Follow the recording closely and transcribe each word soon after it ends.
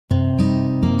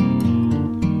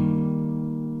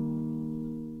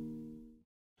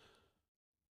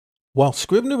While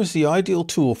Scrivener is the ideal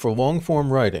tool for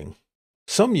long-form writing,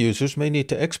 some users may need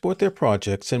to export their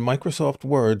projects in Microsoft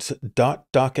Word's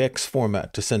 .docx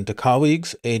format to send to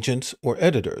colleagues, agents, or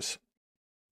editors.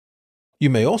 You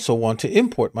may also want to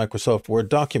import Microsoft Word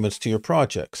documents to your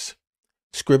projects.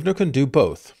 Scrivener can do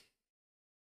both.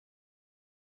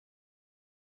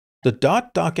 The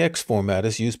 .docx format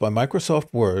is used by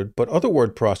Microsoft Word, but other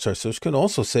word processors can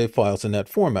also save files in that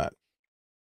format.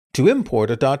 To import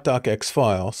a docx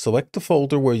file, select the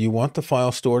folder where you want the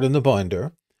file stored in the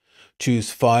binder,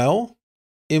 choose File,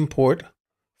 Import,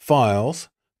 Files,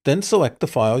 then select the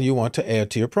file you want to add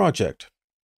to your project.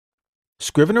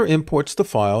 Scrivener imports the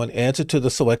file and adds it to the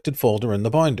selected folder in the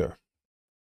binder.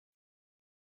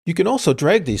 You can also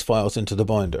drag these files into the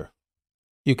binder.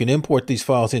 You can import these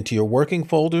files into your working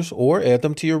folders or add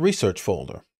them to your research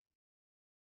folder.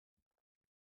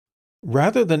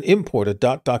 Rather than import a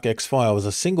docx file as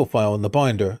a single file in the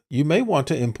binder, you may want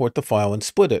to import the file and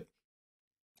split it.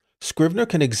 Scrivener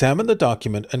can examine the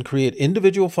document and create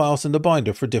individual files in the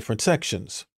binder for different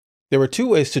sections. There are two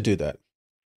ways to do that.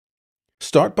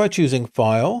 Start by choosing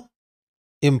File,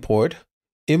 Import,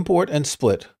 Import and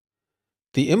Split.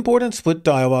 The Import and Split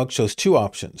dialog shows two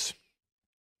options.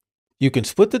 You can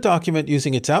split the document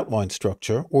using its outline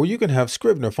structure, or you can have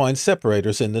Scrivener find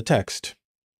separators in the text.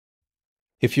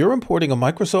 If you're importing a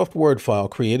Microsoft Word file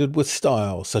created with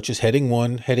styles such as Heading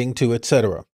 1, Heading 2,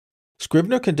 etc.,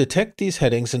 Scrivener can detect these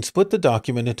headings and split the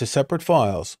document into separate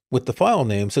files, with the file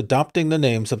names adopting the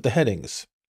names of the headings.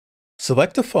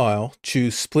 Select a file,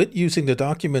 choose Split using the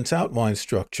document's outline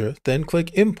structure, then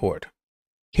click Import.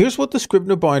 Here's what the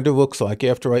Scrivener binder looks like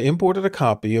after I imported a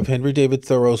copy of Henry David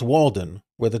Thoreau's Walden,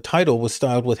 where the title was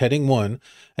styled with Heading 1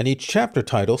 and each chapter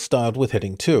title styled with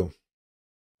Heading 2.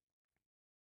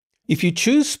 If you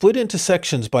choose Split into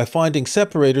sections by finding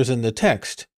separators in the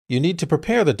text, you need to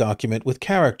prepare the document with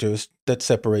characters that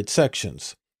separate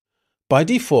sections. By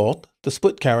default, the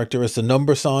split character is the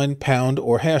number sign, pound,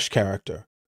 or hash character,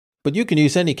 but you can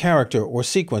use any character or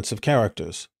sequence of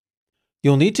characters.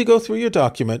 You'll need to go through your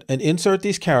document and insert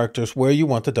these characters where you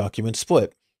want the document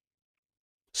split.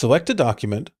 Select a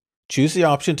document, choose the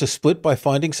option to split by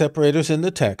finding separators in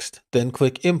the text, then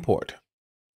click Import.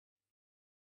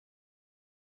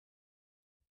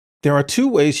 There are two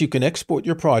ways you can export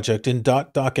your project in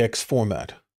 .docx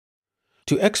format.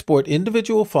 To export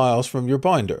individual files from your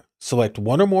binder, select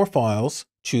one or more files,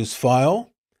 choose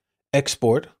File,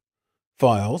 Export,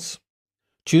 Files,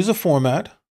 choose a format,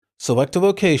 select a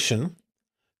location,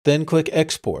 then click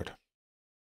Export.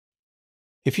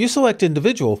 If you select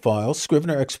individual files,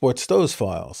 Scrivener exports those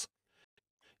files.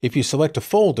 If you select a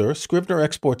folder, Scrivener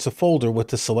exports a folder with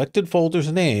the selected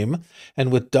folder's name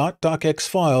and with .docx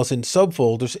files in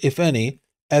subfolders, if any,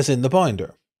 as in the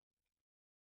binder.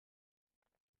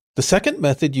 The second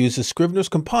method uses Scrivener's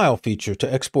compile feature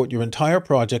to export your entire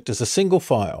project as a single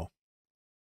file.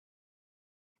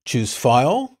 Choose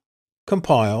File,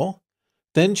 Compile,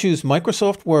 then choose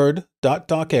Microsoft Word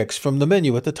 .docx from the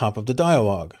menu at the top of the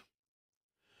dialog.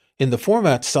 In the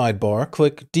Format sidebar,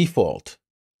 click Default.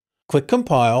 Click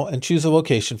Compile and choose a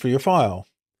location for your file.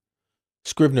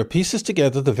 Scrivener pieces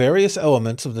together the various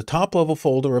elements of the top-level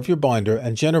folder of your binder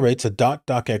and generates a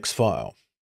 .docx file.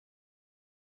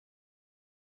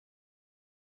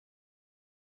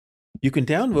 You can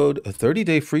download a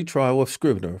 30-day free trial of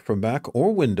Scrivener for Mac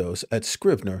or Windows at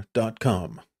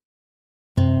scrivener.com.